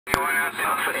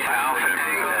Alpha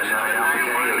Tango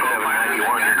 791,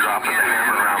 you're dropping the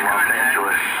hammer around Los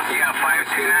Angeles. You got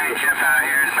 529 Jeff out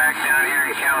here, back down here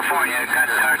in California. Got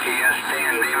to talk to you yesterday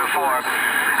and the day before.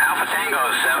 Alpha Tango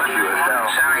 791,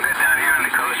 sounding good down here on the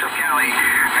coast of Cali,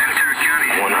 Ventura County.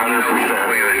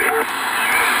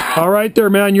 100%. All right there,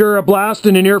 man. You're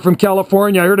blasting in here from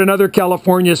California. I heard another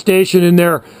California station in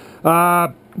there. I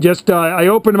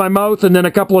opened my mouth and then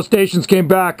a couple of stations came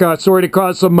back. Sorry to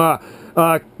cause some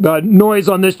noise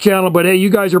on this channel, but hey, you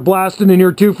guys are blasting in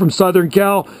here too from Southern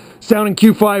Cal. Sounding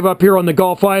Q5 up here on the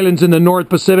Gulf Islands in the North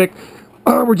Pacific.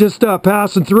 We're just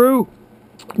passing through.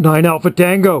 9 Alpha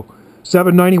Tango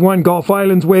 791 Gulf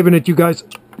Islands, waving at you guys.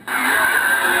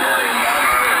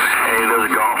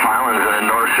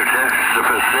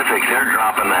 They're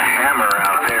dropping the hammer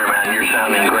out there, man. You're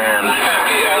sounding grand.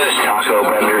 Taco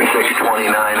Bender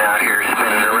 629 out here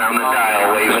spinning around the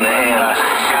dial, waving a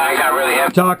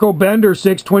hand. Taco Bender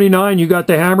 629, you got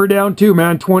the hammer down too,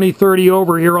 man. 2030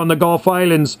 over here on the Gulf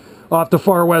Islands off the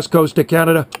far west coast of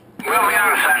Canada. We'll be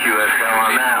on QSL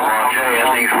on that. Well, Jay,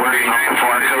 I think we're off the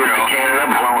far coast of Canada,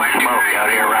 blowing smoke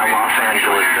out here around Los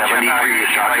Angeles. 73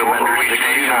 Taco Bender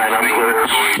 629, I'm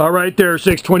clear. All right there,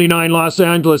 629 Los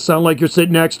Angeles. Sound like you're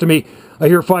sitting next to me. I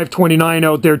hear 529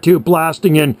 out there too,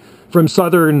 blasting in from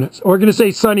southern, or going to say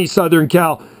sunny Southern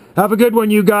Cal. Have a good one,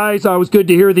 you guys. It was good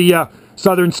to hear the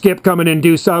southern skip coming in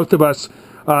due south of us.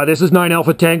 This is 9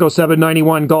 Alpha Tango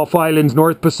 791 Gulf Islands,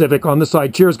 North Pacific on the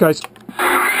side. Cheers, guys.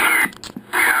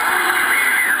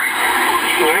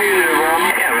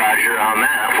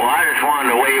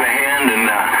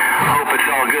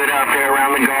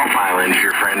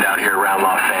 Your friend out here around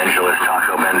Los Angeles,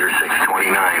 Taco Bender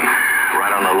 629,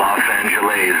 right on the Los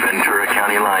Angeles, Ventura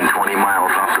County line, 20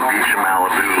 miles off the beach of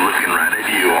Malibu, looking right at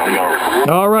you, almost.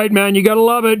 All right, man, you gotta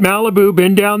love it. Malibu,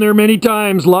 been down there many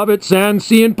times. Love it, sand,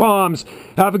 sea, and palms.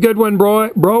 Have a good one,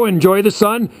 bro. Enjoy the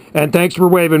sun, and thanks for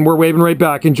waving. We're waving right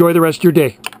back. Enjoy the rest of your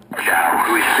day. Ciao,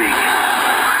 who we speak?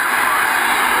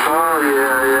 Oh,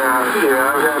 yeah,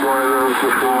 I've had one of those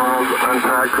before. I've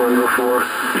unpacked one before.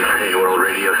 Hey, World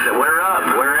Radio said, where up?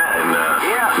 Where at?